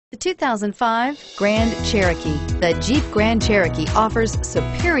The 2005 Grand Cherokee. The Jeep Grand Cherokee offers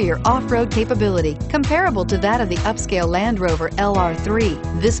superior off-road capability comparable to that of the upscale Land Rover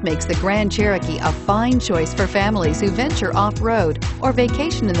LR3. This makes the Grand Cherokee a fine choice for families who venture off-road or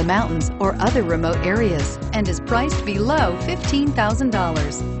vacation in the mountains or other remote areas, and is priced below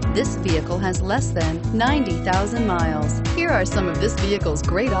 $15,000. This vehicle has less than 90,000 miles. Here are some of this vehicle's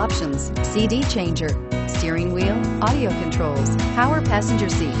great options: CD changer, steering wheel audio controls, power passenger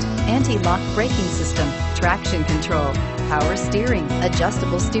seat, anti-lock braking system, traction control, power steering,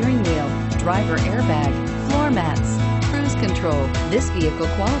 adjustable steering wheel, driver airbag, floor mats, cruise control. This vehicle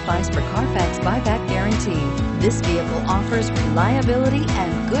qualifies for Carfax buyback guarantee. This vehicle offers reliability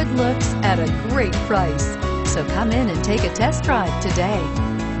and good looks at a great price. So come in and take a test drive today.